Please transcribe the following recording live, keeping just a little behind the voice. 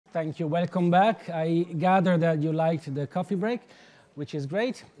Thank you. Welcome back. I gather that you liked the coffee break, which is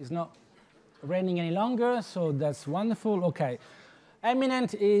great. It's not raining any longer, so that's wonderful. Okay.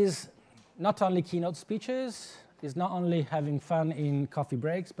 Eminent is not only keynote speeches, is not only having fun in coffee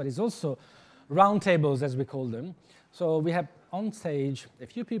breaks, but it's also roundtables, as we call them. So we have on stage a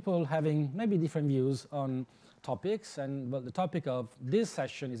few people having maybe different views on topics, and well, the topic of this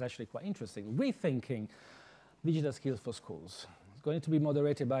session is actually quite interesting: rethinking digital skills for schools. It's going to be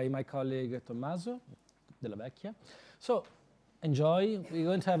moderated by my colleague Tommaso, Dalla Vecchia. So enjoy. We're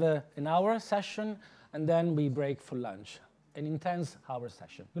going to have an hour session, and then we break for lunch. An intense hour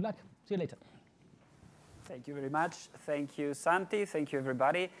session. Good luck. See you later. Thank you very much. Thank you, Santi. Thank you,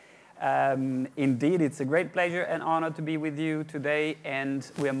 everybody. Indeed, it's a great pleasure and honor to be with you today, and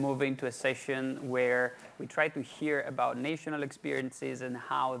we are moving to a session where we try to hear about national experiences and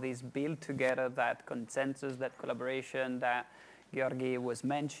how these build together that consensus, that collaboration that Georgi was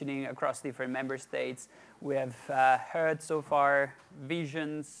mentioning across different member states. We have heard so far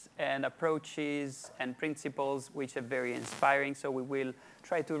visions and approaches and principles which are very inspiring, so we will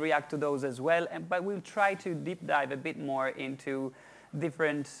try to react to those as well, but we'll try to deep dive a bit more into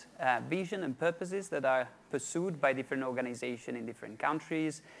different vision and purposes that are pursued by different organizations in different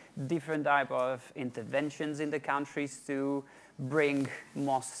countries, different type of interventions in the countries to bring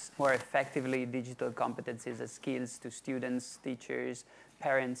more effectively digital competencies and skills to students, teachers,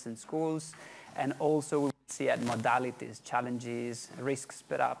 parents, and schools. And also we will see at modalities, challenges, risks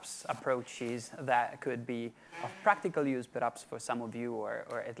perhaps, approaches that could be of practical use perhaps for some of you,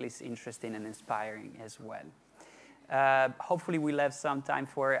 or at least interesting and inspiring as well. Hopefully we'll have some time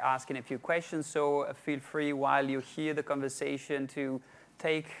for asking a few questions, so feel free while you hear the conversation to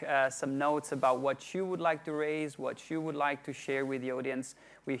take some notes about what you would like to raise, what you would like to share with the audience.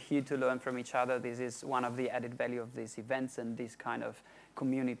 We're here to learn from each other. This is one of the added value of these events and this kind of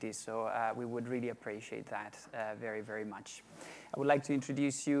community, so we would really appreciate that very, very much. I would like to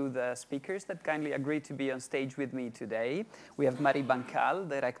introduce you the speakers that kindly agreed to be on stage with me today. We have Marie Bancal,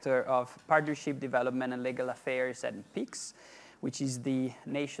 Director of Partnership Development and Legal Affairs at PICS, which is the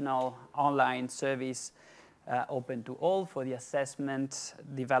national online service open to all for the assessment,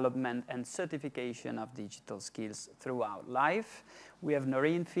 development, and certification of digital skills throughout life. We have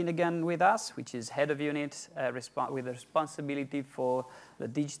Noreen Finnegan with us, which is head of unit with responsibility for the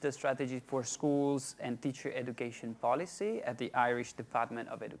digital strategy for schools and teacher education policy at the Irish Department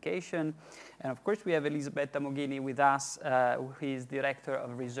of Education. And of course, we have Elisabetta Mughini with us, who is Director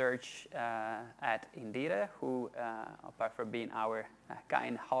of Research at INDIRE, who, apart from being our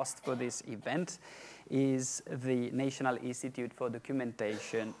kind host for this event, is the National Institute for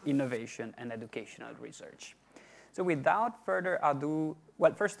Documentation, Innovation, and Educational Research. So without further ado,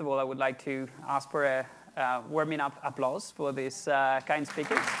 well, first of all, I would like to ask for a warming up applause for these kind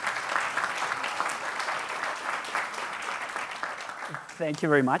speakers. Thank you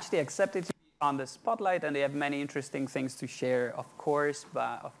very much. They accepted to be on the spotlight, and they have many interesting things to share, of course,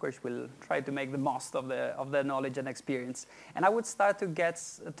 but of course we'll try to make the most of the knowledge and experience. And I would start to get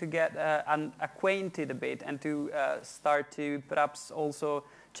acquainted a bit, and to start to perhaps also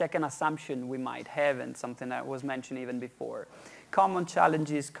check an assumption we might have, and something that was mentioned even before. Common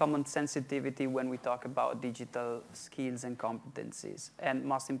challenges, common sensitivity when we talk about digital skills and competencies. And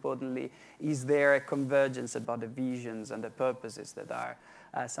most importantly, is there a convergence about the visions and the purposes that are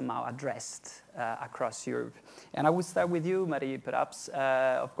somehow addressed across Europe? And I would start with you, Marie, perhaps.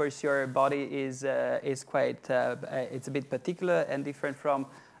 Of course, your body is quite, it's a bit particular and different from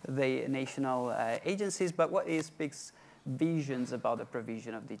the national agencies, but what is PICS' visions about the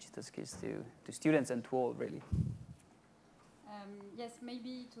provision of digital skills to students and to all, really? Yes,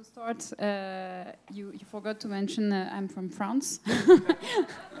 maybe to start, you forgot to mention I'm from France,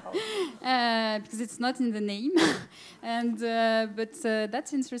 because it's not in the name. And but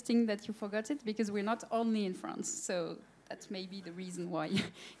that's interesting that you forgot it, because we're not only in France, so that's maybe the reason why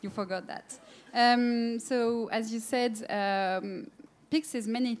you forgot that. So as you said, PICS is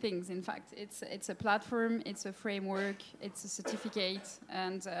many things, in fact. It's a platform, it's a framework, it's a certificate,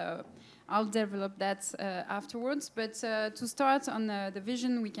 and I'll develop that afterwards. But to start on the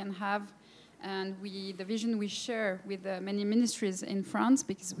vision we can have, and the vision we share with many ministries in France,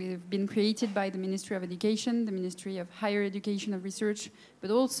 because we've been created by the Ministry of Education, the Ministry of Higher Education and Research,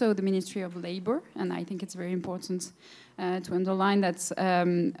 but also the Ministry of Labor. And I think it's very important to underline that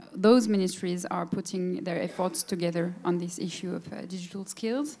those ministries are putting their efforts together on this issue of digital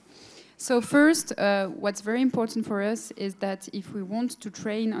skills. So first, what's very important for us is that if we want to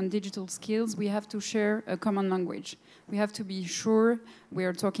train on digital skills, we have to share a common language. We have to be sure we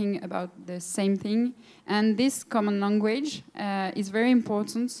are talking about the same thing. And this common language is very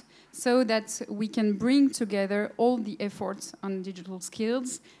important so that we can bring together all the efforts on digital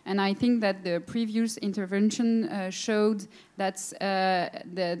skills. And I think that the previous intervention showed that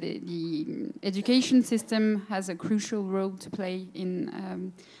the education system has a crucial role to play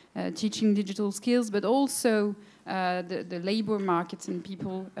in teaching digital skills, but also the labor markets and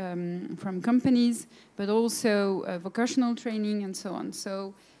people from companies, but also vocational training and so on.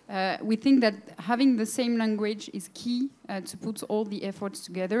 So we think that having the same language is key to put all the efforts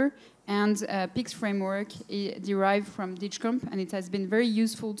together. And PICS framework derived from DigComp, and it has been very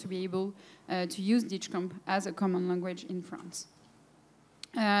useful to be able to use DigComp as a common language in France.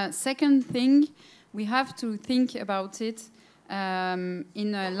 Second thing, we have to think about it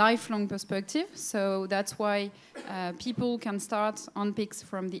in a lifelong perspective. So that's why people can start on PICS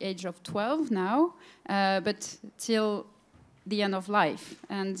from the age of 12 now, but till the end of life.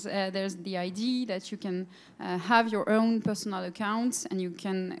 And there's the idea that you can have your own personal accounts and you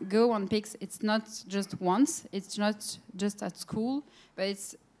can go on PICS. It's not just once, it's not just at school, but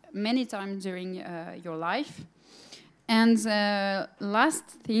it's many times during your life. And last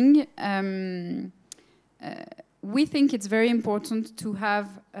thing, we think it's very important to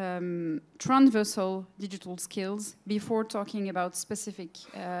have transversal digital skills before talking about specific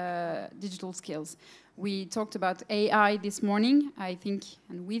digital skills. We talked about AI this morning. I think,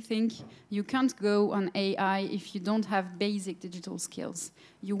 and we think, you can't go on AI if you don't have basic digital skills.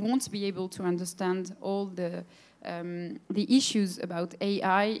 You won't be able to understand all the issues about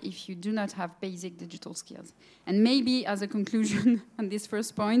AI if you do not have basic digital skills. And maybe as a conclusion on this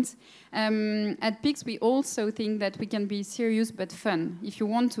first point, at PICS we also think that we can be serious but fun. If you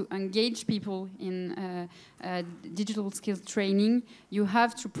want to engage people in digital skills training, you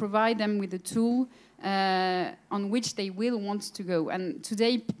have to provide them with a tool on which they will want to go. And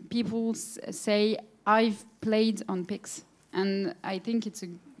today people say, I've played on PICS. And I think it's a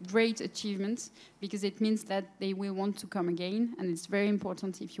great achievement because it means that they will want to come again. And it's very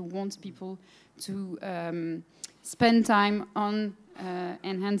important if you want people to spend time on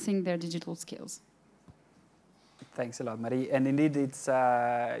enhancing their digital skills. Thanks a lot, Marie. And indeed, it's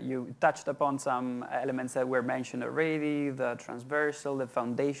you touched upon some elements that were mentioned already, the transversal, the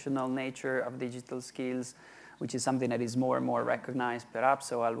foundational nature of digital skills, which is something that is more and more recognized, perhaps.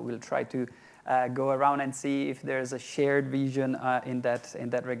 So we'll try to go around and see if there's a shared vision in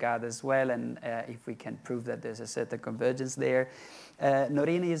that regard as well, and if we can prove that there's a certain convergence there.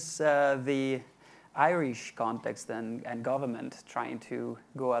 Noreen, is the Irish context and government trying to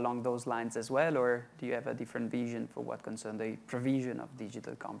go along those lines as well, or do you have a different vision for what concerns the provision of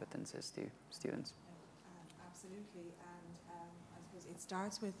digital competences to students? Absolutely, and I suppose it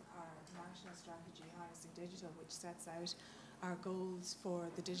starts with our national strategy, Harnessing Digital, which sets out our goals for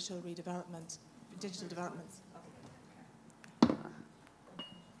the digital developments.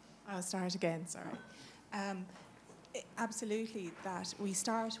 I'll start again, sorry. Absolutely, that we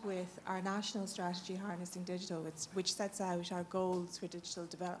start with our national strategy, Harnessing Digital, which sets out our goals for digital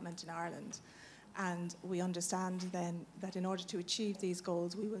development in Ireland. And we understand then that in order to achieve these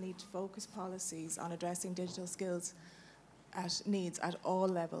goals, we will need to focus policies on addressing digital skills needs at all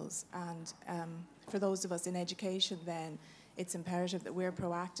levels. And for those of us in education then, it's imperative that we're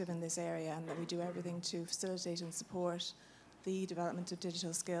proactive in this area and that we do everything to facilitate and support the development of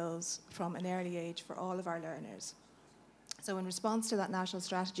digital skills from an early age for all of our learners. So in response to that national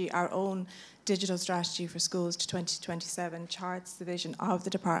strategy, our own digital strategy for schools to 2027 charts the vision of the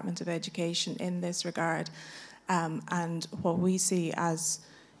Department of Education in this regard, and what we see as,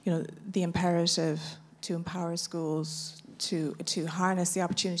 the imperative to empower schools to harness the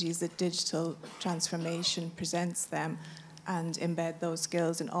opportunities that digital transformation presents them and embed those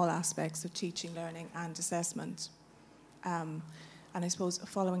skills in all aspects of teaching, learning and assessment. And I suppose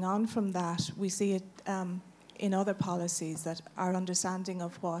following on from that, we see it in other policies that our understanding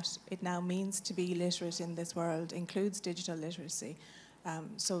of what it now means to be literate in this world includes digital literacy.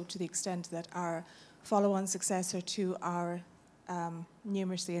 So to the extent that our follow-on successor to our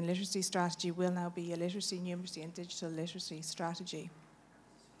numeracy and literacy strategy will now be a literacy, numeracy and digital literacy strategy.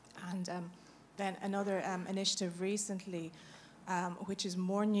 And then another initiative recently, which is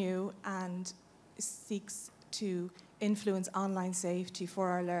more new and seeks to influence online safety for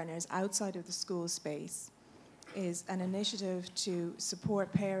our learners outside of the school space, is an initiative to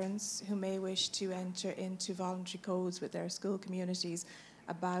support parents who may wish to enter into voluntary codes with their school communities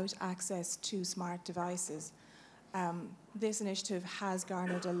about access to smart devices. This initiative has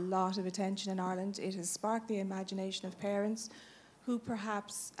garnered a lot of attention in Ireland. It has sparked the imagination of parents who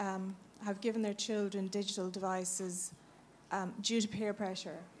perhaps have given their children digital devices due to peer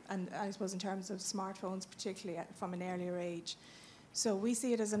pressure, and I suppose in terms of smartphones, particularly from an earlier age. So we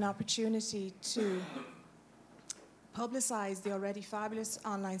see it as an opportunity to publicise the already fabulous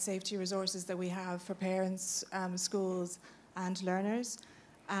online safety resources that we have for parents, schools and learners,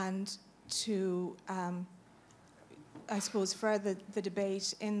 and to, I suppose, further the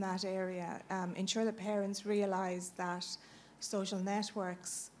debate in that area, ensure that parents realise that social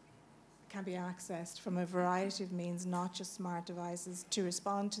networks can be accessed from a variety of means, not just smart devices, to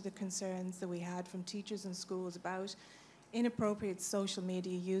respond to the concerns that we had from teachers and schools about inappropriate social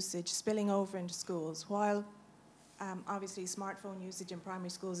media usage spilling over into schools. While obviously smartphone usage in primary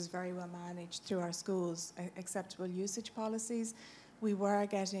schools is very well managed through our schools' acceptable usage policies, we were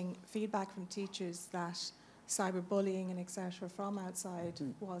getting feedback from teachers that cyberbullying and etc. from outside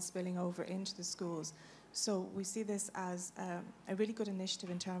was spilling over into the schools. So we see this as a really good initiative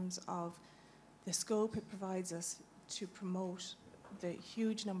in terms of the scope it provides us to promote the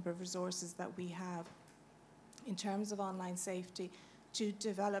huge number of resources that we have in terms of online safety, to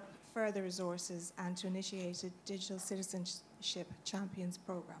develop further resources and to initiate a digital citizenship champions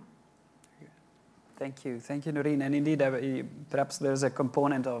program. Thank you, Noreen. And indeed, perhaps there's a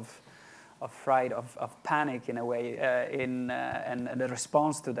component of fright, of panic in a way, and the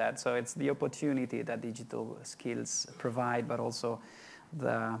response to that. So it's the opportunity that digital skills provide, but also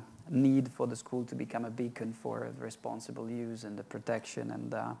the need for the school to become a beacon for the responsible use and the protection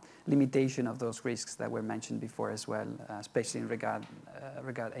and the limitation of those risks that were mentioned before as well, especially in regard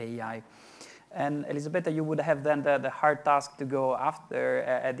AI. And Elisabetta, you would have then the hard task to go after,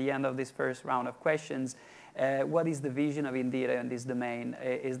 at the end of this first round of questions. What is the vision of INDIRE in this domain?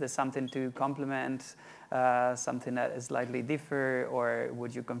 Is there something to complement, something that is slightly differ, or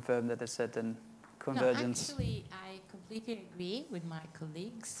would you confirm that there's certain convergence? No, actually, I completely agree with my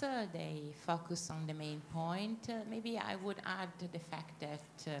colleagues. They focus on the main point. Maybe I would add the fact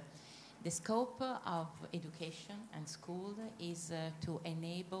that the scope of education and school is to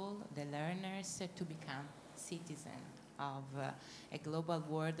enable the learners to become citizens of a global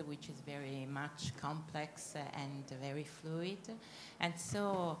world which is very much complex and very fluid. And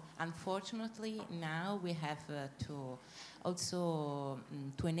so, unfortunately, now we have to also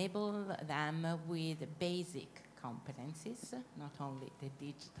to enable them with basic competencies, not only the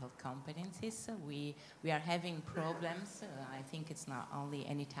digital competencies. We are having problems. I think it's not only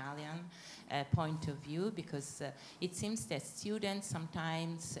an Italian point of view, because it seems that students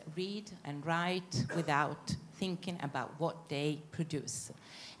sometimes read and write without thinking about what they produce.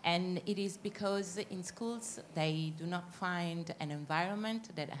 And it is because in schools they do not find an environment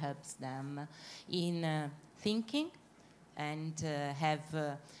that helps them in thinking and have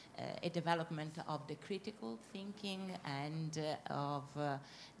a development of the critical thinking and of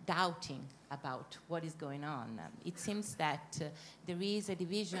doubting about what is going on. It seems that there is a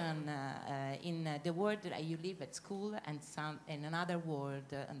division in the world that you live at school and in another world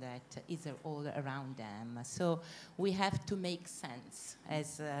that is all around them. So we have to make sense,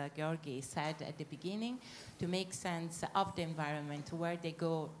 as Georgi said at the beginning, to make sense of the environment where they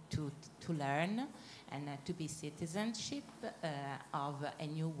go to learn and to be citizenship of a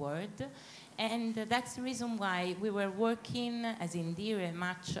new world. And that's the reason why we were working as INDIRE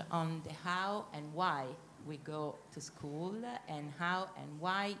much on the how and why we go to school and how and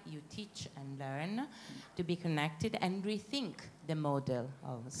why you teach and learn to be connected and rethink the model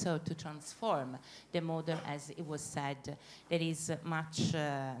so to transform the model, as it was said, that is much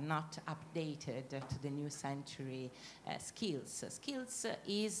not updated to the new century skills. Skills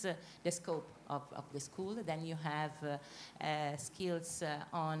is the scope of the school. Then you have skills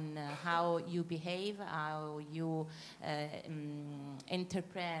on how you behave, how you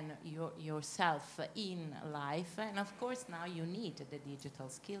entrepreneur yourself in life. And of course now you need the digital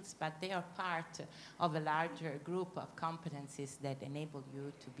skills, but they are part of a larger group of competencies that enable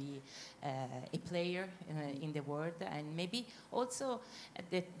you to be a player in the world, and maybe also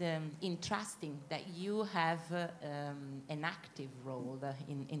in trusting that you have an active role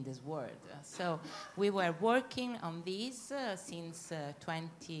in this world. So we were working on this since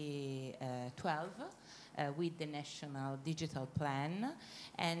 2012 with the National Digital Plan,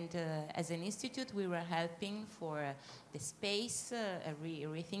 and as an institute we were helping for the space,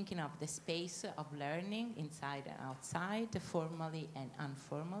 rethinking of the space of learning inside and outside, formally and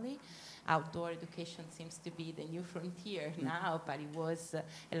informally. Outdoor education seems to be the new frontier now, but it was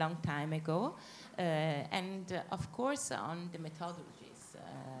a long time ago. And of course on the methodologies.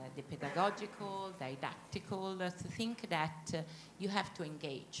 the pedagogical, didactical, to think that you have to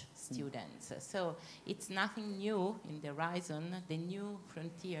engage students. So it's nothing new in the horizon. The new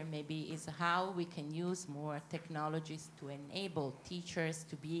frontier maybe is how we can use more technologies to enable teachers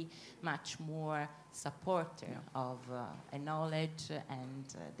to be much more supporter of a knowledge and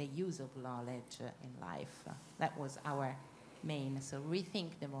the use of knowledge in life. That was our main, so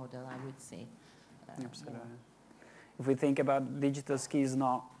rethink the model, I would say. Absolutely. If we think about digital skills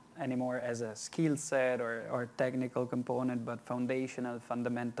not anymore as a skill set or technical component, but foundational,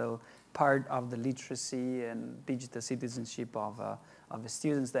 fundamental part of the literacy and digital citizenship of the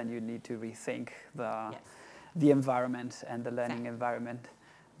students, then you need to rethink the environment and the learning environment.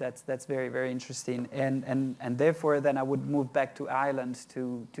 That's very, very interesting. And therefore, then I would move back to Ireland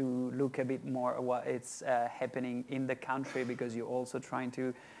to look a bit more at what is happening in the country, because you're also trying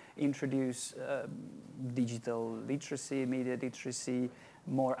to introduce digital literacy, media literacy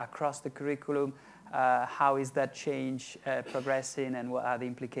more across the curriculum. How is that change progressing, and what are the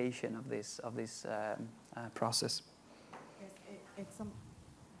implications of this process? It's some.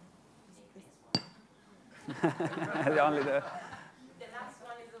 Only the last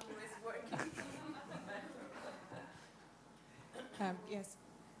one is always working. Yes.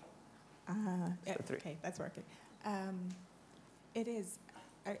 Yeah, okay, that's working. It is.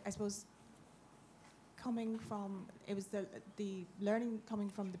 I suppose coming from, it was the learning coming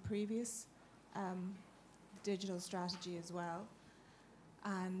from the previous digital strategy as well,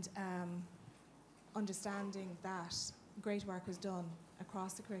 and understanding that great work was done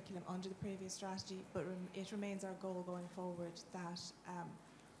across the curriculum under the previous strategy, but it remains our goal going forward that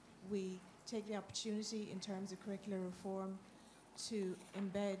we take the opportunity in terms of curricular reform to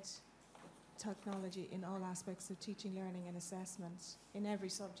embed technology in all aspects of teaching, learning and assessment in every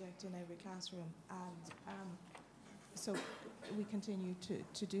subject, in every classroom, and so we continue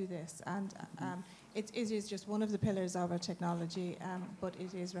to do this, and it is just one of the pillars of our technology, but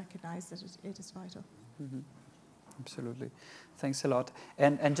it is recognised that it is vital. Mm-hmm. Absolutely. Thanks a lot.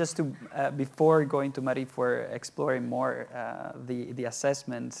 And just to, before going to Marie for exploring more the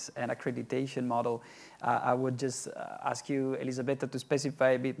assessment and accreditation model, I would just ask you, Elisabetta, to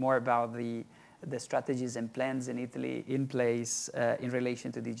specify a bit more about the strategies and plans in Italy in place in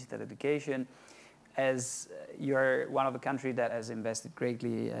relation to digital education, as you're one of the countries that has invested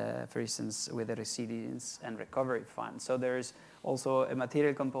greatly, for instance, with the Resilience and Recovery Fund. So there's also a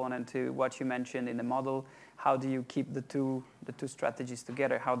material component to what you mentioned in the model. How do you keep the two strategies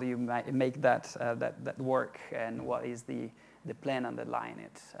together? How do you make that work? And what is the plan underlying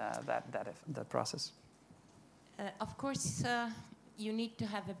it, that process? Of course, you need to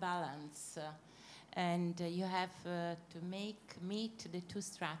have a balance. And you have to meet the two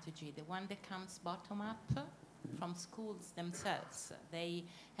strategies. The one that comes bottom up from schools themselves. They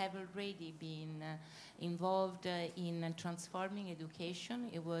have already been involved in transforming education.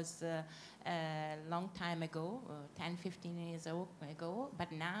 It was a long time ago, 10, 15 years ago,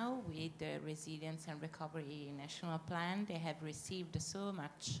 but now with the Resilience and Recovery National Plan, they have received so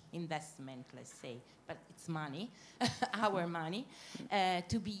much investment, let's say, but it's money, our money,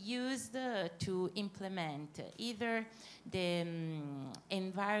 to be used to implement either the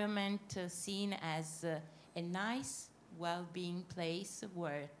environment seen as a nice, well-being place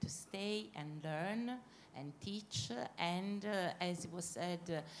where to stay and learn and teach, and as it was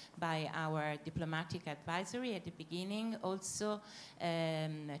said by our diplomatic advisory at the beginning, also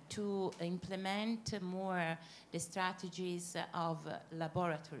to implement more the strategies of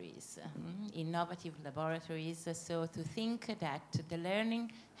laboratories, innovative laboratories, so to think that the learning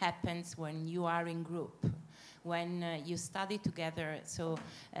happens when you are in group, when you study together, so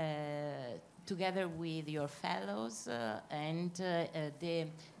together with your fellows, and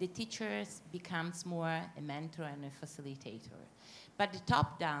the teachers becomes more a mentor and a facilitator. But the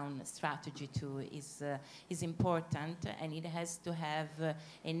top-down strategy too is important, and it has to have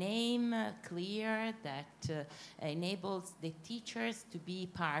an aim clear that enables the teachers to be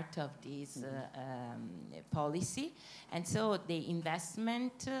part of this policy. And so the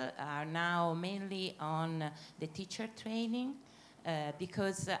investment are now mainly on the teacher training,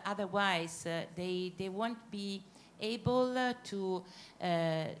 because otherwise they won't be able to,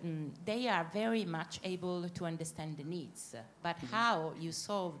 they are very much able to understand the needs, but how you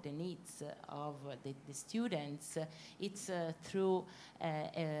solve the needs of the students, it's through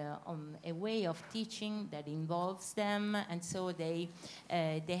a way of teaching that involves them, and so they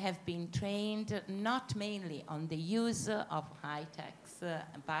have been trained not mainly on the use of high techs,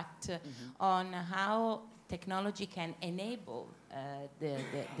 but on how technology can enable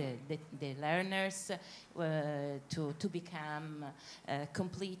the learners to become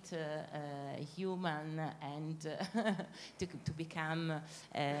complete human and to become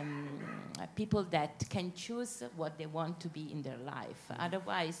people that can choose what they want to be in their life.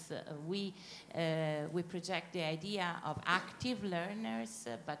 Otherwise, we project the idea of active learners,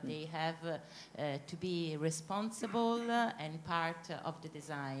 but they have to be responsible and part of the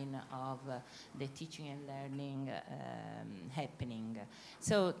design of the teaching and learning happening.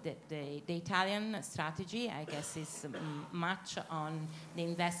 So the Italian strategy, I guess, is much on the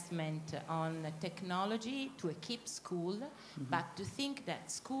investment on technology to equip school, but to think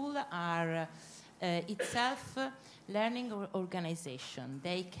that school are itself learning organization.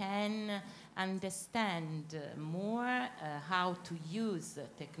 They can understand more how to use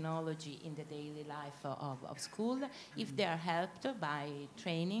technology in the daily life of school if they are helped by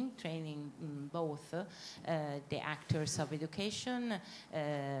training both the actors of education,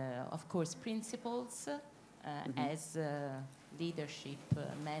 of course principals, as leadership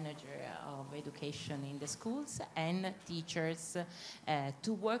manager of education in the schools, and teachers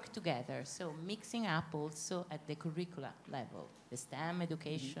to work together. So mixing up also at the curricula level, the STEM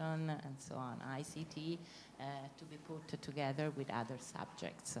education and so on, ICT, to be put together with other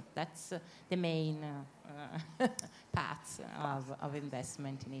subjects. That's the main paths of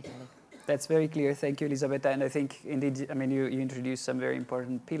investment in Italy. That's very clear. Thank you, Elisabetta. And I think, indeed, I mean, you introduced some very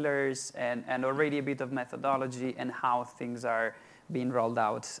important pillars and already a bit of methodology and how things are being rolled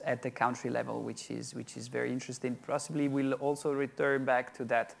out at the country level, which is very interesting. Possibly we'll also return back to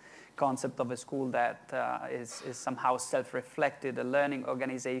that concept of a school that is somehow self-reflected, a learning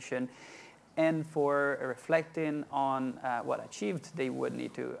organization. And for reflecting on what achieved, they would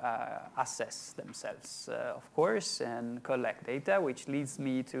need to assess themselves, of course, and collect data, which leads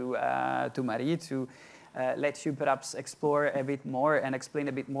me to Marie to let you perhaps explore a bit more and explain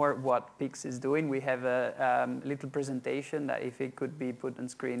a bit more what PICS is doing. We have a little presentation that, if it could be put on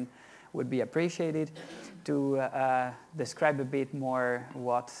screen, would be appreciated, to describe a bit more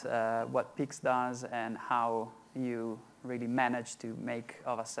what PICS does and how you really manage to make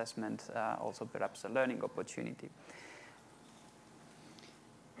of assessment also perhaps a learning opportunity.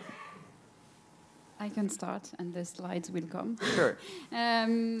 I can start, and the slides will come. Sure.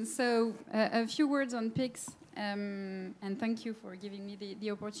 So a few words on PICS, and thank you for giving me the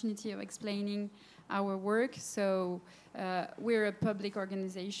opportunity of explaining our work. So we're a public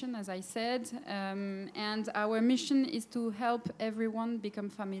organization, as I said, and our mission is to help everyone become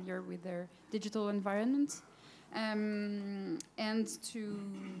familiar with their digital environment. And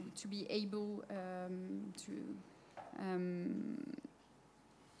to be able to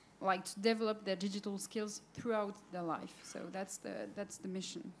develop their digital skills throughout their life. So that's the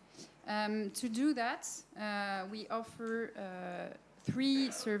mission. To do that, we offer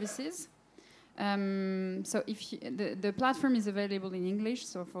 3 services. So if the platform is available in English,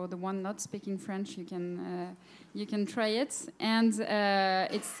 so for the one not speaking French, you can try it, and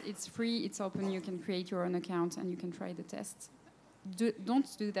it's free, it's open. You can create your own account and you can try the test.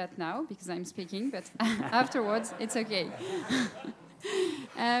 Don't do that now because I'm speaking, but afterwards it's okay.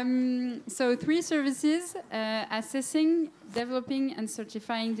 So 3 services: assessing, developing, and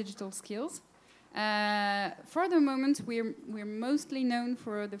certifying digital skills. For the moment, we're mostly known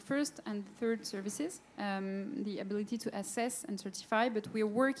for the first and third services, the ability to assess and certify, but we're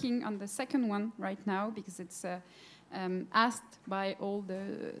working on the second one right now because it's asked by all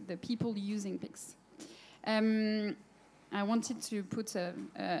the people using PICS. I wanted to put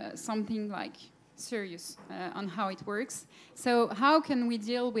something like serious on how it works. So how can we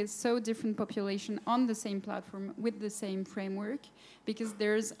deal with so different population on the same platform with the same framework? Because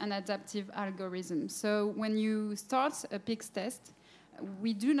there's an adaptive algorithm. So when you start a PICS test,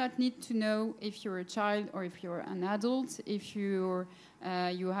 we do not need to know if you're a child or if you're an adult, if you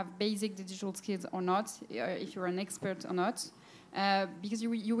have basic digital skills or not, if you're an expert or not, because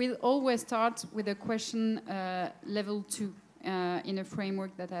you will always start with a question level 2. In a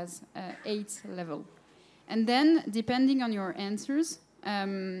framework that has 8 level. And then, depending on your answers,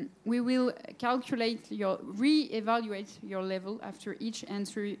 we will re-evaluate your level after each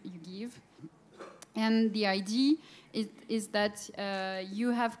answer you give. And the idea is that you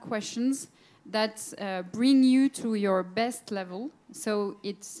have questions that bring you to your best level. So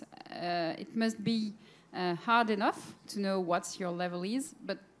it must be hard enough to know what your level is,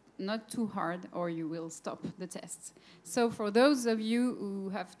 but not too hard, or you will stop the tests. So for those of you who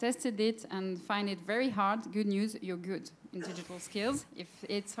have tested it and find it very hard, good news, you're good in digital skills. If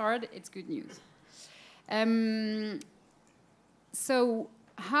it's hard, it's good news. So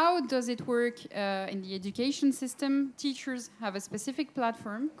how does it work in the education system? Teachers have a specific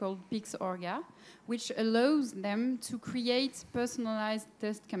platform called PixOrga, which allows them to create personalized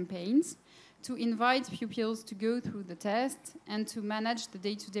test campaigns, to invite pupils to go through the test, and to manage the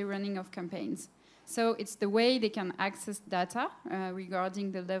day-to-day running of campaigns. So it's the way they can access data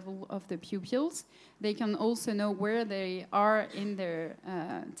regarding the level of the pupils. They can also know where they are in their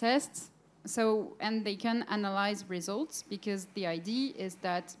tests. So, and they can analyze results, because the idea is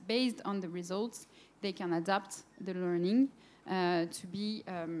that based on the results, they can adapt the learning to be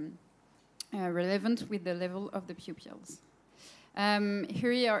relevant with the level of the pupils.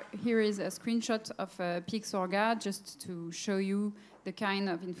 Here is a screenshot of PixOrga, just to show you the kind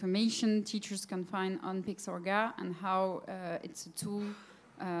of information teachers can find on PixOrga and how it's a tool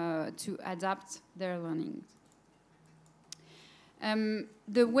to adapt their learning.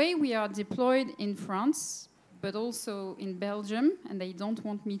 The way we are deployed in France, but also in Belgium, and they don't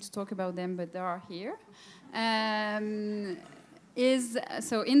want me to talk about them, but they are here, is,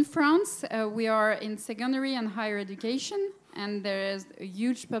 so in France, we are in secondary and higher education, and there is a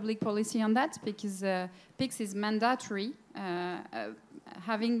huge public policy on that, because PIX is mandatory.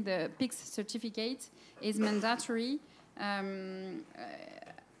 Having the PIX certificate is mandatory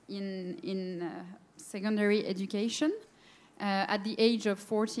in secondary education. At the age of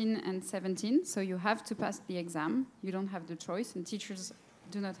 14 and 17, so you have to pass the exam. You don't have the choice, and teachers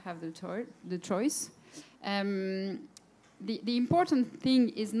do not have the choice. The important thing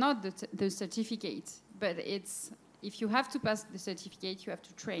is not the certificate, but it's, if you have to pass the certificate, you have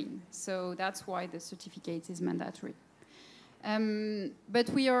to train. So that's why the certificate is mandatory. But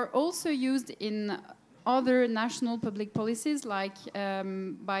we are also used in other national public policies, like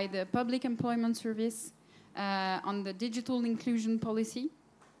by the Public Employment Service, on the digital inclusion policy.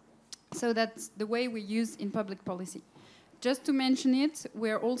 So that's the way we use in public policy. Just to mention it,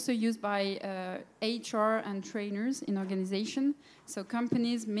 we're also used by HR and trainers in organization. So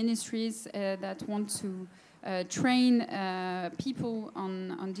companies, ministries that want to train people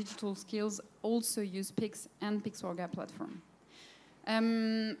on digital skills also use PIX and PixOrga platform.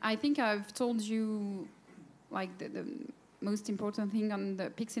 I think I've told you like the most important thing on the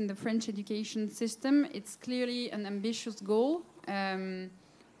PIX in the French education system. It's clearly an ambitious goal.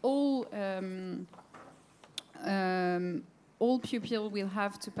 All pupils will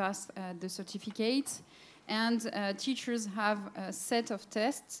have to pass the certificate, and teachers have a set of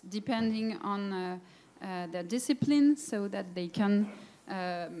tests depending on their discipline, so that they can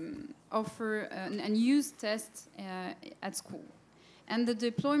offer and use tests at school. And the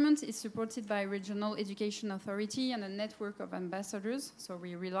deployment is supported by regional education authority and a network of ambassadors. So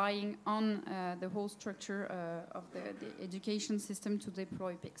we're relying on the whole structure of the education system to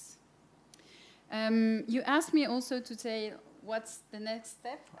deploy PIX. You asked me also to say what's the next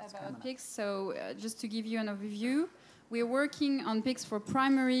step about PIX. So just to give you an overview, we're working on PIX for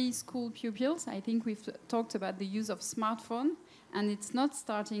primary school pupils. I think we've talked about the use of smartphone, and it's not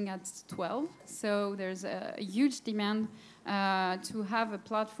starting at 12. So there's a huge demand to have a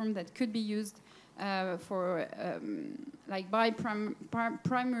platform that could be used for like by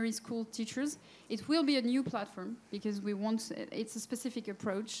primary school teachers. It will be a new platform because we want, it's a specific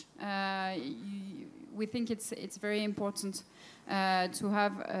approach. We think it's very important to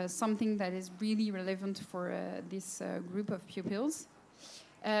have something that is really relevant for this group of pupils.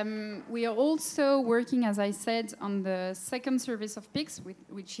 We are also working, as I said, on the second service of PIX,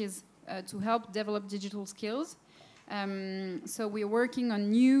 which is to help develop digital skills. So we're working on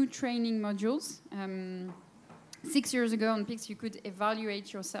new training modules. 6 years ago on PIX, you could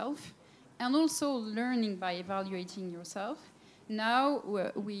evaluate yourself, and also learning by evaluating yourself. Now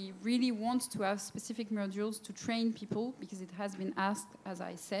we really want to have specific modules to train people, because it has been asked, as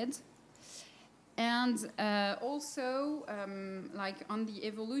I said. And also, like on the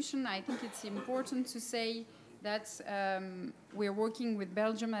evolution, I think it's important to say that we're working with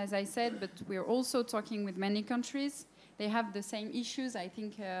Belgium, as I said, but we're also talking with many countries. They have the same issues. I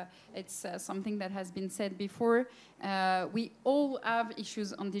think it's something that has been said before. We all have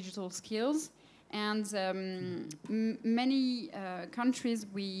issues on digital skills. And many countries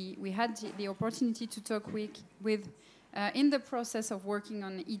we had the opportunity to talk with in the process of working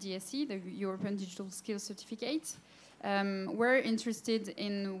on EDSC, the European Digital Skills Certificate. We're interested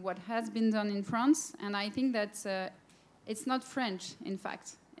in what has been done in France, and I think that it's not French, in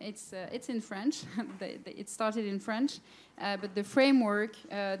fact. It's in French. It started in French, but the framework,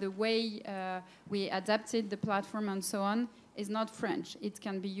 the way we adapted the platform and so on, is not French. It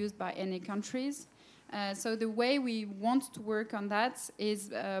can be used by any countries. So the way we want to work on that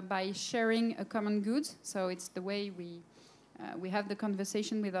is by sharing a common good. So it's the way we we have the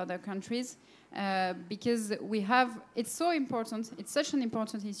conversation with other countries, because it's so important, it's such an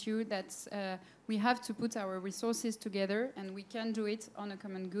important issue that we have to put our resources together, and we can do it on a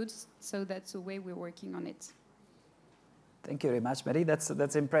common good, so that's the way we're working on it. Thank you very much, Mary.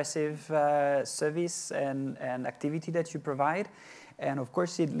 That's impressive service and activity that you provide. And of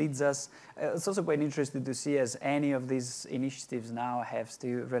course, it leads us, it's also quite interesting to see as any of these initiatives now have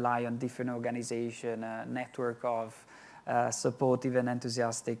to rely on different organizations, a network of supportive and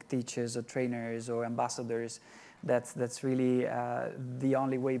enthusiastic teachers or trainers or ambassadors. That's really the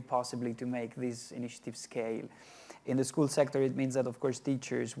only way possibly to make these initiatives scale. In the school sector, it means that, of course,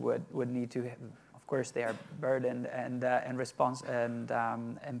 teachers would need to have, of course, they are burdened and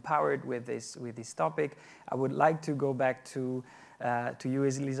empowered with this topic. I would like to go back to you,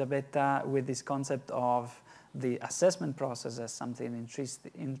 Elisabetta, with this concept of the assessment process as something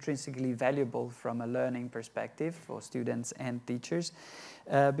intrinsically valuable from a learning perspective for students and teachers,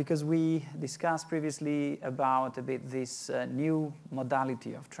 because we discussed previously about a bit this new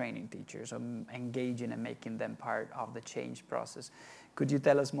modality of training teachers, engaging and making them part of the change process. Could you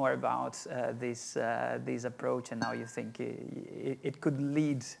tell us more about this approach and how you think it could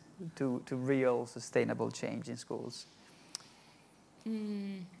lead to real sustainable change in schools?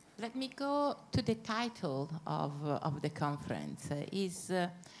 Let me go to the title of the conference. Is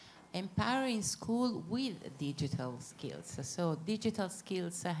empowering school with digital skills. So digital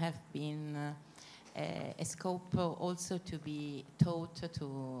skills have been a scope also to be taught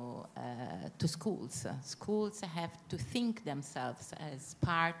to schools. Schools have to think themselves as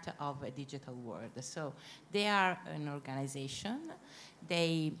part of a digital world. So they are an organization.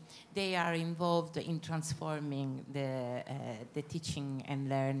 They are involved in transforming the teaching and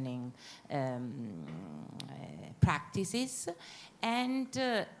learning practices. And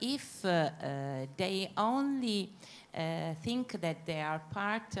if they only think that they are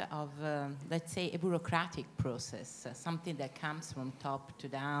part of, let's say, a bureaucratic process, something that comes from top to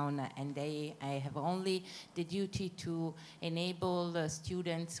down, and they have only the duty to enable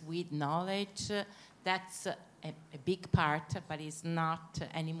students with knowledge, that's a big part, but is not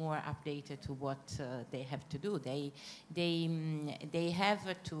anymore updated to what they have to do. They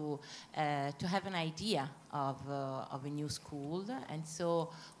have to have an idea of a new school, and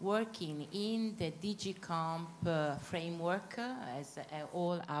so working in the DigiComp framework, as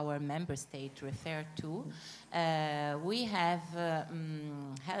all our member states refer to, we have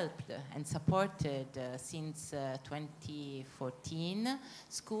helped and supported since 2014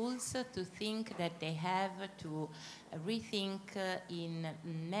 schools to think that they have to rethink in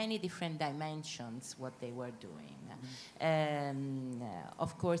many different dimensions what they were doing.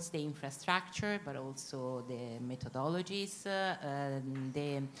 Of course, the infrastructure, but also the methodologies,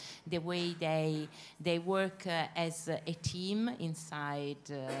 the way they work as a team inside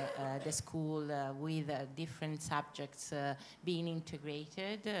the school with different subjects being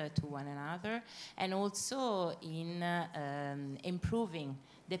integrated to one another, and also in improving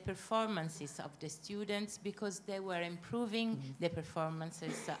the performances of the students, because they were improving the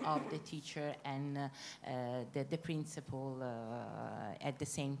performances of the teacher and the principal at the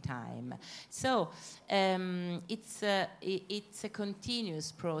same time. So it's a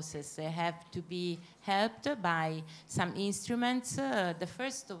continuous process. They have to be helped by some instruments. The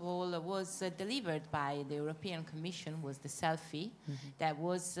first of all was delivered by the European Commission, was the selfie, that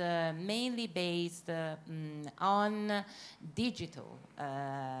was mainly based on digital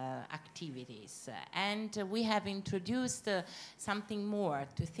activities. And we have introduced something more,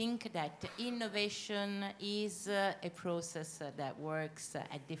 to think that innovation is a process that works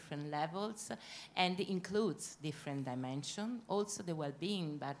at different levels and includes different dimensions, also the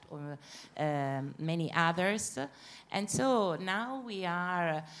well-being, but many others. And so now we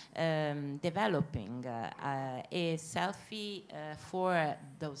are developing a selfie for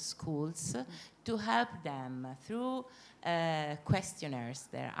those schools to help them through questionnaires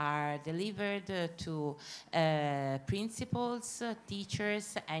that are delivered to principals,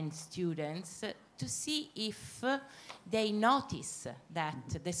 teachers, and students to see if they notice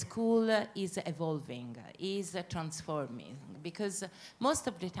that the school is evolving, is transforming. Because most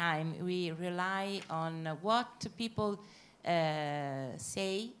of the time we rely on what people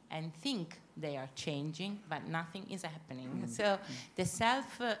say and think they are changing, but nothing is happening. So the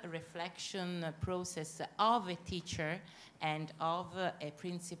self-reflection process of a teacher and of a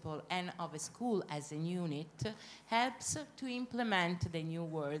principal and of a school as a unit helps to implement the new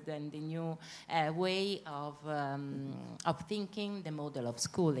world and the new way of thinking, the model of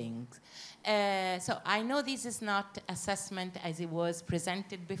schooling. So I know this is not assessment as it was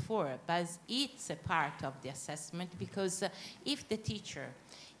presented before, but it's a part of the assessment, because if the teacher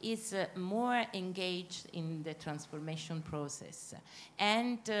is more engaged in the transformation process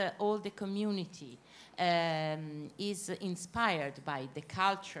and all the community is inspired by the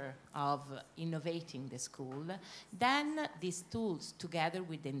culture of innovating the school, then these tools, together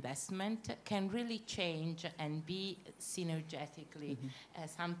with the investment, can really change and be synergetically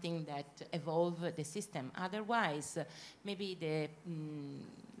something that evolve the system. Otherwise, maybe the,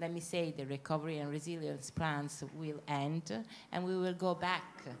 let me say, the recovery and resilience plans will end, and we will go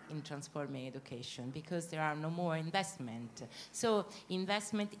back in transforming education because there are no more investment. So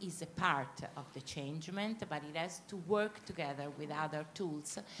investment is a part of the changement, but it has to work together with other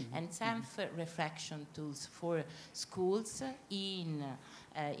tools and self-reflection tools for schools in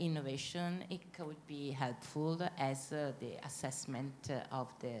innovation. It could be helpful as the assessment of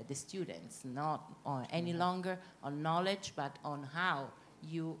the students, not on any longer on knowledge, but on how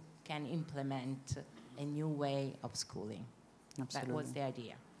you can implement a new way of schooling. Absolutely. That was the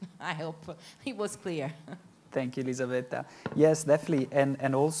idea. I hope it was clear. Thank you, Elisabetta. Yes, definitely.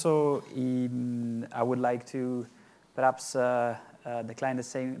 And also, I would like to perhaps decline the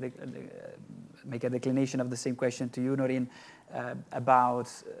same, make a declination of the same question to you, Noreen,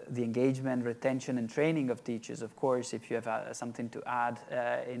 about the engagement, retention, and training of teachers. Of course, if you have something to add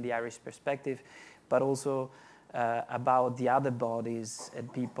in the Irish perspective, but also about the other bodies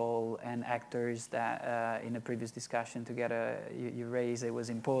and people and actors that in a previous discussion together you raised, it was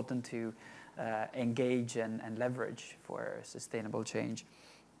important to engage and leverage for sustainable change.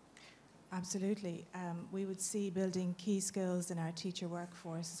 Absolutely. We would see building key skills in our teacher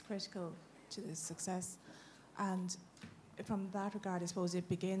workforce is critical to this success. And from that regard, I suppose it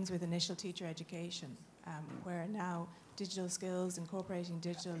begins with initial teacher education, where now digital skills, incorporating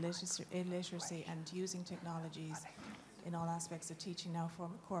digital literacy and using technologies in all aspects of teaching now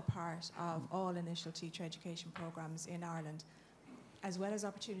form a core part of all initial teacher education programs in Ireland, as well as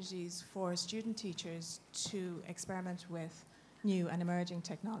opportunities for student teachers to experiment with new and emerging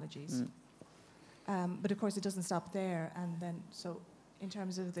technologies. But of course it doesn't stop there, and then so in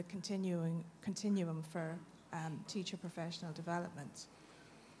terms of the continuum for teacher professional development,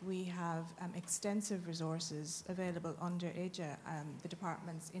 we have extensive resources available under IDEA, the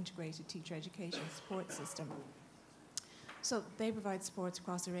department's integrated teacher education support system. So they provide supports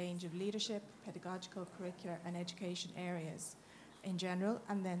across a range of leadership, pedagogical, curricular and education areas in general,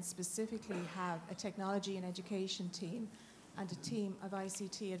 and then specifically have a technology and education team and a team of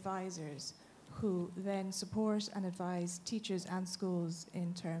ICT advisors who then support and advise teachers and schools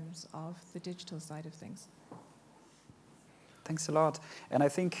in terms of the digital side of things. Thanks a lot. And I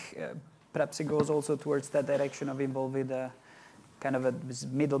think perhaps it goes also towards that direction of involving the kind of a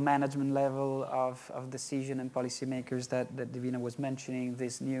middle management level of decision and policymakers that Divina was mentioning,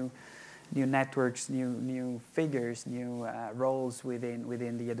 these new networks, new figures, new roles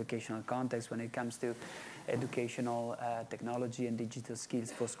within the educational context when it comes to educational technology and digital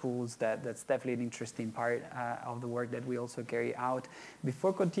skills for schools. That's definitely an interesting part of the work that we also carry out.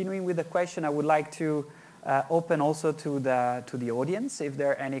 Before continuing with the question, I would like to open also to the audience. If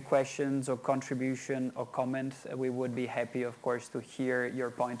there are any questions or contribution or comments, we would be happy, of course, to hear your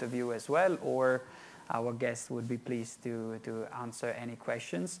point of view as well, or our guests would be pleased to answer any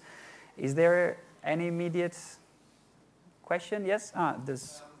questions. Is there any immediate question? Yes? Yes,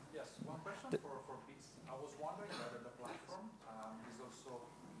 one question for PICS. I was wondering whether the platform is also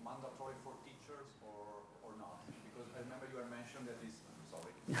mandatory for teachers or not. Because I remember you were mentioning that is,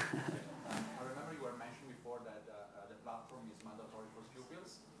 sorry. I remember you were mentioning before that the platform is mandatory for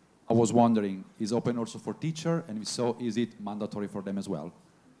pupils. I was wondering, is open also for teacher? And if so, is it mandatory for them as well?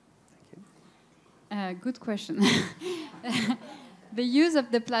 Thank you. Good question. The use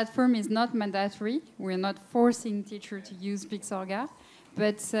of the platform is not mandatory. We're not forcing teachers to use Pixorga.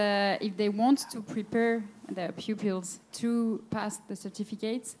 But if they want to prepare their pupils to pass the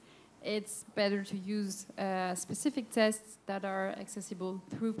certificates, it's better to use specific tests that are accessible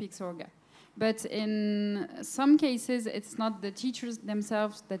through Pixorga. But in some cases, it's not the teachers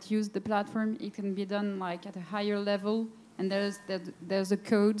themselves that use the platform. It can be done like at a higher level, and there's a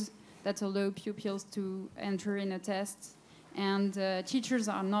code that allows pupils to enter in a test. And teachers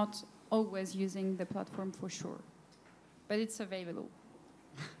are not always using the platform for sure, but it's available.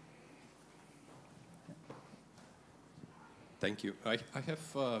 Thank you. I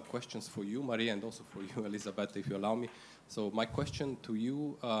have questions for you, Marie, and also for you, Elisabetta, if you allow me. So my question to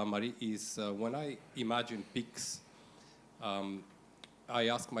you, Marie, is when I imagine PICS, I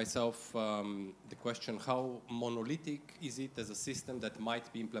ask myself the question, how monolithic is it as a system that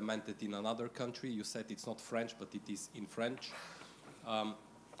might be implemented in another country? You said it's not French, but it is in French.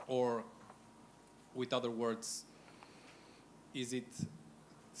 Or, with other words, is it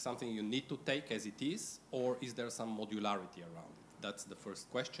something you need to take as it is, or is there some modularity around it? That's the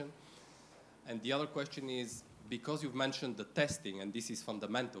first question. And the other question is, because you've mentioned the testing, and this is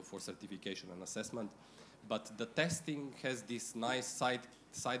fundamental for certification and assessment, but the testing has this nice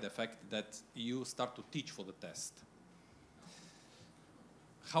side effect that you start to teach for the test.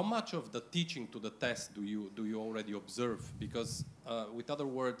 How much of the teaching to the test do you already observe? Because, with other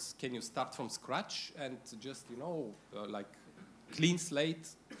words, can you start from scratch and just, like clean slate,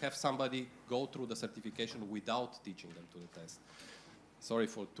 have somebody go through the certification without teaching them to the test? Sorry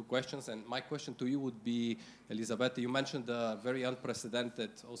for two questions. And my question to you would be, Elisabetta, you mentioned the very unprecedented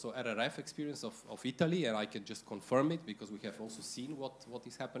also RRF experience of Italy, and I can just confirm it because we have also seen what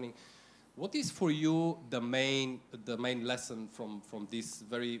is happening. What is for you the main lesson from this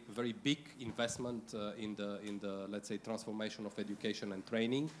very, very big investment in the let's say transformation of education and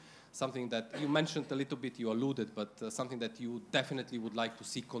training? Something that you mentioned a little bit, you alluded, but something that you definitely would like to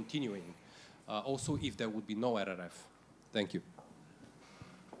see continuing, also if there would be no RRF. Thank you.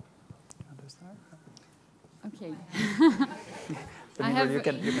 Okay. You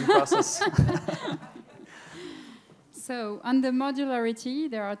can process. So on the modularity,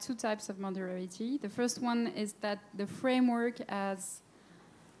 there are two types of modularity. The first one is that the framework has,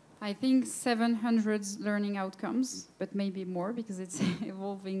 I think, 700 learning outcomes, but maybe more because it's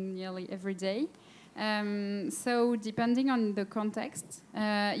evolving nearly every day. So depending on the context,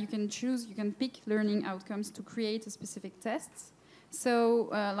 you can pick learning outcomes to create a specific test. So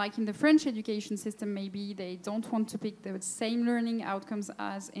like in the French education system, maybe they don't want to pick the same learning outcomes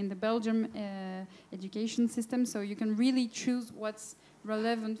as in the Belgium education system. So you can really choose what's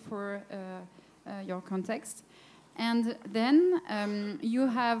relevant for your context. And then you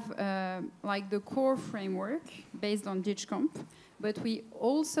have like the core framework based on DigComp, but we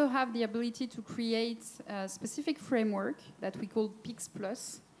also have the ability to create a specific framework that we call PICS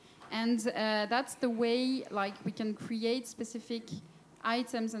Plus. And that's the way like we can create specific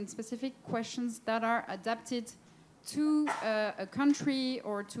items and specific questions that are adapted to a country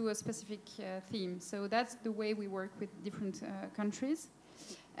or to a specific theme. So that's the way we work with different countries.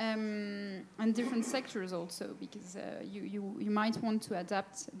 And different sectors also, because you might want to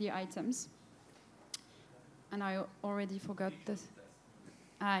adapt the items. And I already forgot this.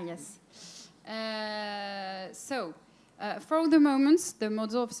 Yes. For the moment, the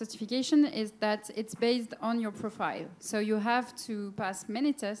model of certification is that it's based on your profile. So you have to pass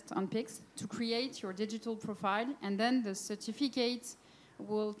many tests on PICS to create your digital profile, and then the certificate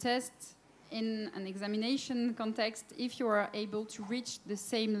will test in an examination context if you are able to reach the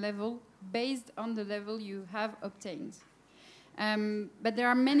same level based on the level you have obtained. But there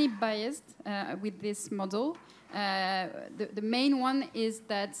are many biases with this model. The main one is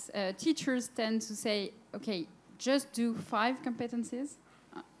that teachers tend to say, okay, just do 5 competencies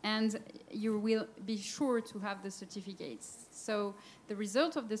and you will be sure to have the certificates. So the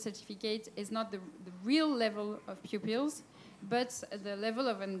result of the certificate is not the real level of pupils, but the level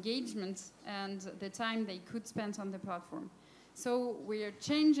of engagement and the time they could spend on the platform. So we are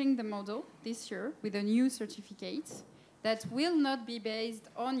changing the model this year with a new certificate that will not be based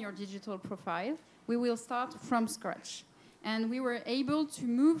on your digital profile. We will start from scratch. And we were able to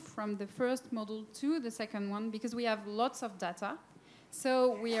move from the first model to the second one because we have lots of data.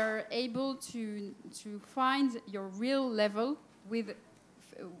 So we are able to find your real level with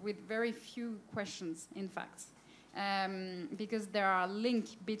very few questions, in fact. Because there are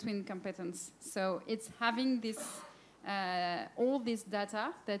links between competence. So it's having this all this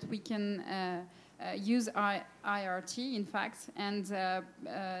data that we can use IRT, in fact, and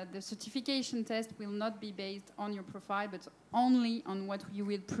the certification test will not be based on your profile, but only on what you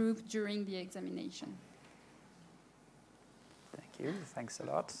will prove during the examination. Thank you. Thanks a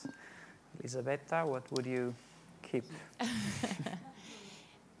lot. Elisabetta, what would you keep?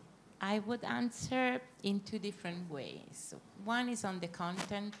 I would answer in 2 different ways. One is on the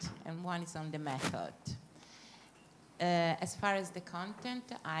content and one is on the method. As far as the content,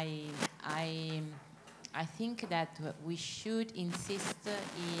 I think that we should insist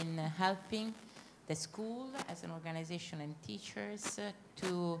in helping the school as an organization and teachers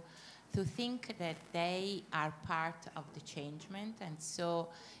to to think that they are part of the changement, and so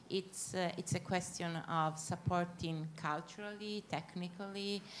it's a question of supporting culturally,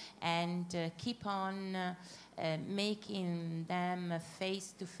 technically, and keep on making them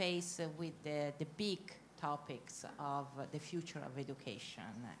face to face with the big topics of the future of education,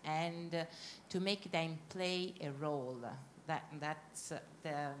 and to make them play a role. That's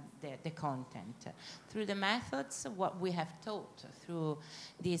the content. Through the methods, what we have taught through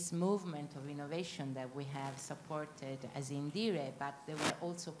this movement of innovation that we have supported as INDIRE, but they were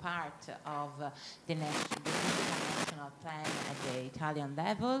also part of the national plan at the Italian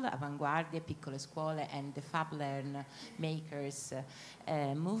level, Avanguardie, Piccole Scuole, and the Fab Learn Makers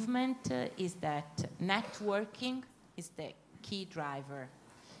movement, is that networking is the key driver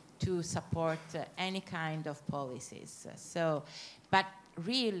to support any kind of policies. So, but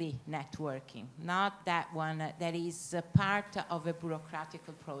really networking, not that one that is part of a bureaucratic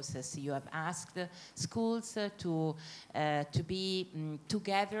process. You have asked schools to be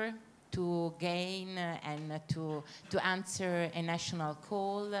together to gain and to answer a national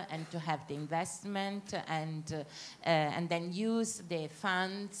call and to have the investment and then use the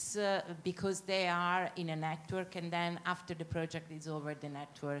funds because they are in a network, and then after the project is over, the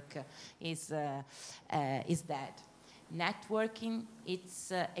network is dead. Networking,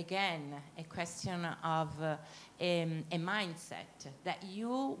 it's again a question of a mindset that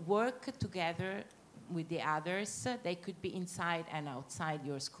you work together with the others. They could be inside and outside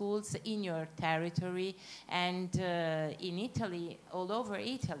your schools, in your territory, and in Italy, all over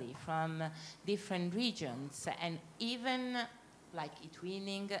Italy, from different regions, and even like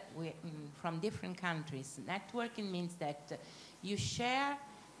e-twinning from different countries. Networking means that you share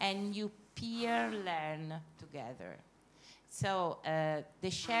and you peer learn together. So the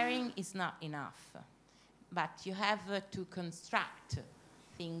sharing is not enough, but you have to construct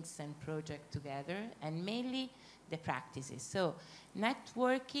things and projects together, and mainly the practices. So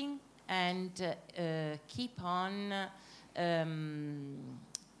networking and keep on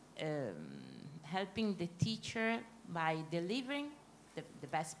helping the teacher by delivering the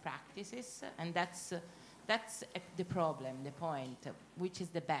best practices, and that's the problem, the point, which is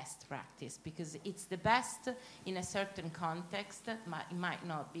the best practice, because it's the best in a certain context, it might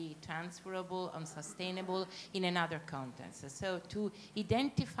not be transferable and sustainable in another context. So to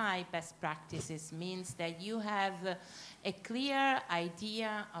identify best practices means that you have a clear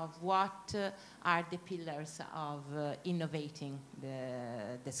idea of what are the pillars of innovating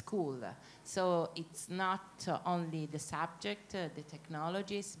the school. So it's not only the subject, the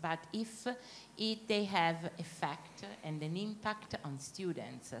technologies, but if they have effect and an impact on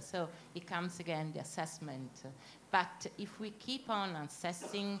students. So it comes again, the assessment. But if we keep on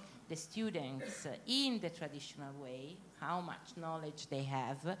assessing the students in the traditional way, how much knowledge they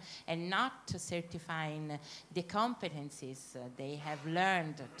have, and not certifying the competencies they have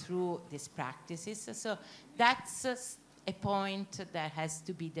learned through these practices. So that's a point that has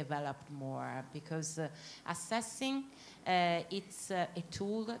to be developed more, because assessing, it's a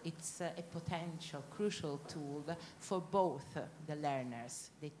tool, it's a potential, crucial tool for both the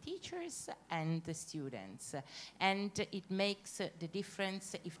learners, the teachers and the students. And it makes the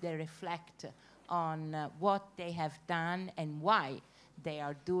difference if they reflect on what they have done and why they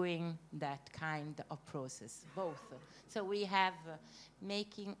are doing that kind of process, both. So we have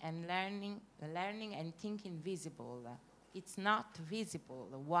making and learning and thinking visible. It's not visible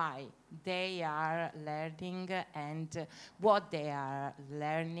why they are learning and what they are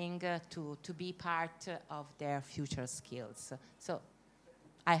learning to be part of their future skills. So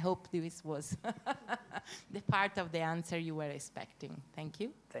I hope this was the part of the answer you were expecting. Thank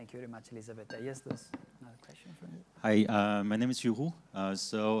you. Thank you very much, Elisabetta. Yes, there's another question from you. Hi, my name is Yuhu.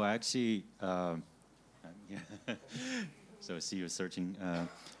 So actually, so I see you're searching.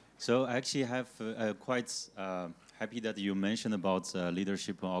 So I actually have quite happy that you mentioned about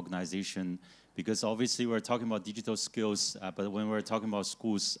leadership and organization, because obviously we're talking about digital skills, but when we're talking about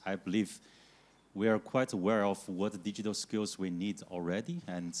schools, I believe we are quite aware of what digital skills we need already,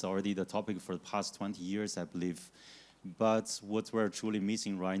 and it's already the topic for the past 20 years, I believe. But what we're truly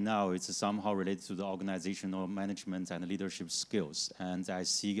missing right now is somehow related to the organizational management and leadership skills. And I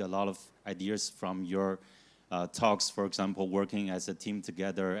see a lot of ideas from your talks, for example, working as a team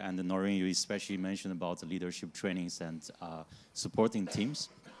together, and Noreen, you especially mentioned about the leadership trainings and supporting teams.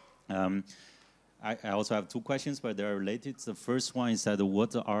 I also have two questions, but they're related. The first one is that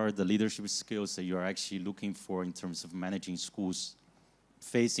what are the leadership skills that you're actually looking for in terms of managing schools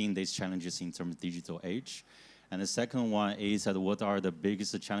facing these challenges in terms of digital age? And the second one is that what are the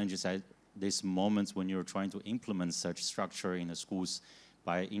biggest challenges at this moment when you're trying to implement such structure in the schools,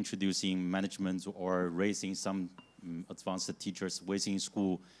 by introducing management or raising some advanced teachers within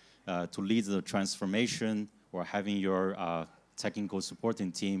school to lead the transformation, or having your technical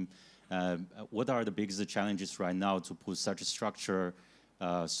supporting team. What are the biggest challenges right now to put such a structure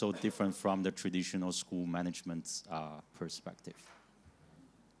so different from the traditional school management perspective?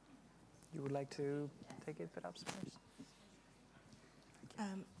 You would like to take it perhaps first?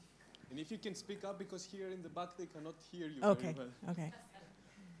 And if you can speak up, because here in the back they cannot hear you Okay, very well. okay.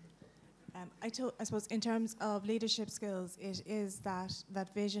 I suppose in terms of leadership skills, it is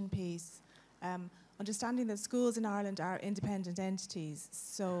that vision piece. Understanding that schools in Ireland are independent entities,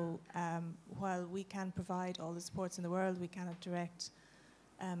 so while we can provide all the supports in the world, we cannot direct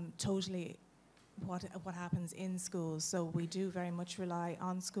totally what happens in schools. So we do very much rely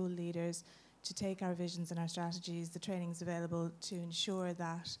on school leaders to take our visions and our strategies, the trainings available, to ensure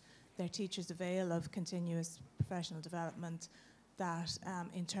that their teachers avail of continuous professional development, that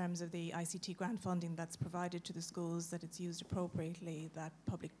in terms of the ICT grant funding that's provided to the schools, that it's used appropriately, that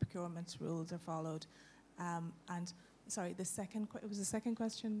public procurement rules are followed. And sorry, the second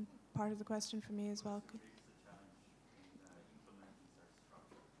question, part of the question for me as well.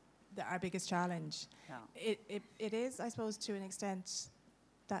 Our biggest challenge. Yeah. It is, I suppose, to an extent,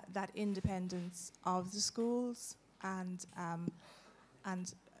 that independence of the schools and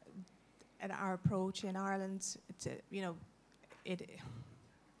our approach in Ireland to, you know,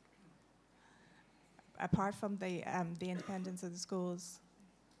 apart from the independence of the schools.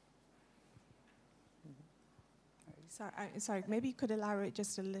 Sorry, maybe you could elaborate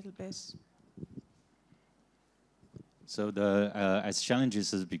just a little bit. So as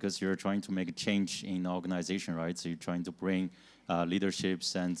challenges is because you're trying to make a change in the organization, right? So you're trying to bring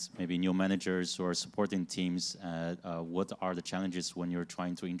leaderships and maybe new managers or supporting teams. What are the challenges when you're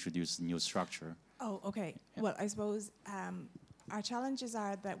trying to introduce a new structure? Oh, okay. Yeah. Well, I suppose our challenges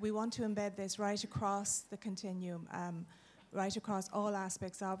are that we want to embed this right across the continuum, right across all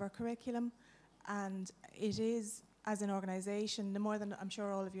aspects of our curriculum. And it is, as an organization, the more than I'm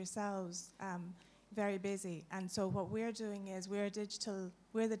sure all of yourselves, very busy. And so what we're doing is we're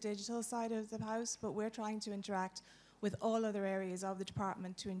the digital side of the house, but we're trying to interact with all other areas of the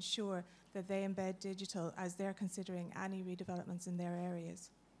department to ensure that they embed digital as they're considering any redevelopments in their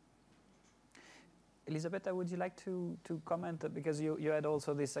areas. Elisabetta, would you like to comment? Because you had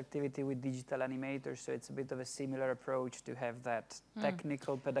also this activity with digital animators, so it's a bit of a similar approach to have that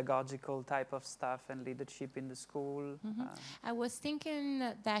technical, pedagogical type of stuff and leadership in the school. I was thinking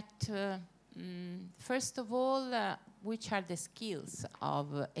that first of all, which are the skills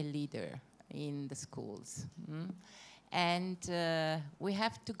of a leader in the schools? And we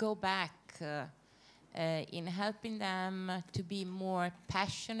have to go back in helping them to be more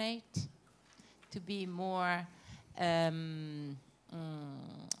passionate, to be more,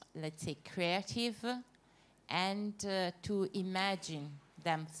 let's say, creative, and to imagine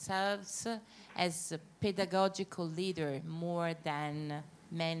themselves as a pedagogical leader more than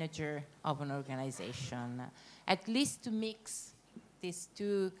manager of an organization. At least to mix these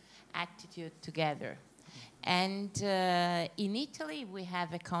two attitudes together. And in Italy, we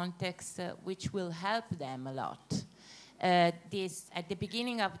have a context which will help them a lot. At the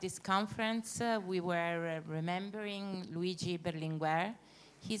beginning of this conference, we were remembering Luigi Berlinguer.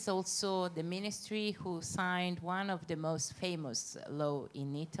 He's also the ministry who signed one of the most famous laws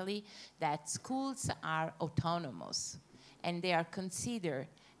in Italy, that schools are autonomous and they are considered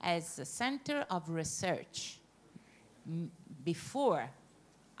as a center of research before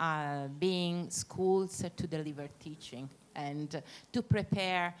being schools to deliver teaching and to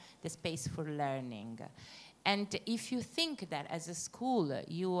prepare the space for learning. And if you think that as a school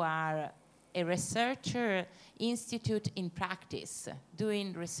you are a researcher institute in practice,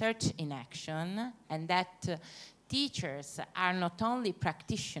 doing research in action, and that teachers are not only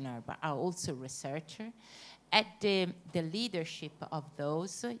practitioners but are also researchers, at the leadership of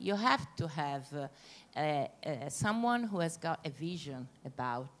those, you have to have someone who has got a vision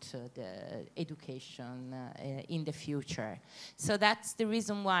about the education in the future. So that's the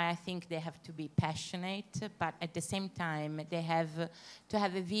reason why I think they have to be passionate, but at the same time they have to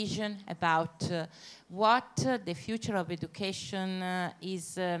have a vision about what the future of education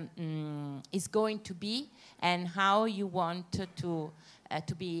is going to be, and how you want to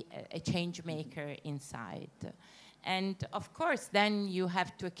be a change maker inside. And of course, then you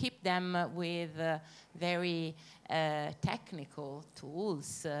have to equip them with very technical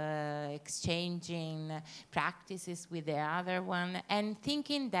tools, exchanging practices with the other one, and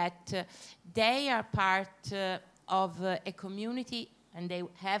thinking that they are part of a community and they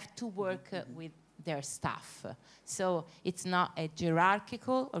have to work with their staff. So it's not a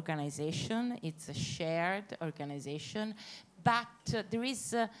hierarchical organization, it's a shared organization, but there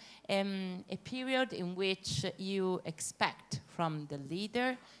is a period in which you expect from the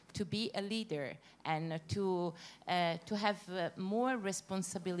leader to be a leader and to have more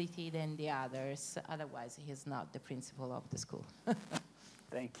responsibility than the others. Otherwise, he's not the principal of the school.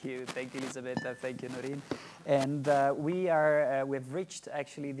 Thank you, Elisabetta. Thank you, Noreen. And we've reached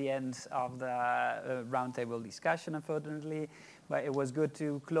actually the end of the roundtable discussion, unfortunately. But it was good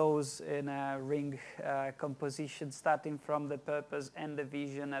to close in a ring composition, starting from the purpose and the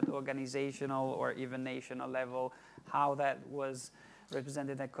vision at organizational or even national level, how that was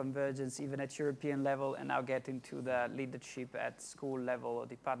represented at convergence, even at European level, and now getting to the leadership at school level or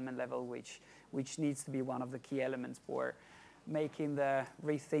department level, which needs to be one of the key elements for making the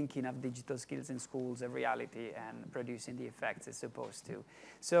rethinking of digital skills in schools a reality and producing the effects it's supposed to.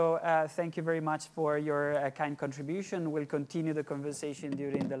 So thank you very much for your kind contribution. We'll continue the conversation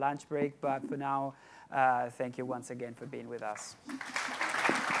during the lunch break, but for now, thank you once again for being with us.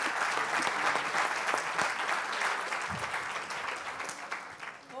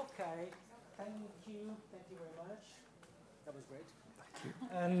 Okay, thank you very much. That was great. Thank you.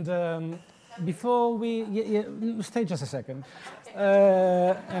 And before we, stay just a second.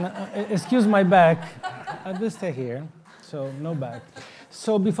 Excuse my back. I will stay here, so no back.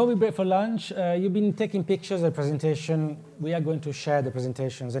 So before we break for lunch, you've been taking pictures of the presentation. We are going to share the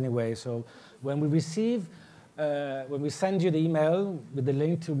presentations anyway. So when we send you the email with the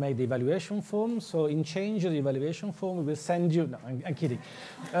link to make the evaluation form, so in change of the evaluation form, we will send you, no, I'm kidding.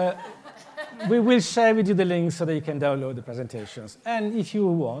 We will share with you the link so that you can download the presentations. And if you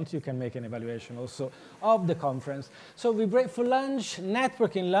want, you can make an evaluation also of the conference. So we break for lunch,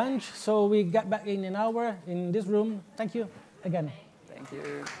 networking lunch. So we get back in an hour in this room. Thank you again. Thank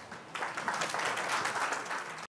you.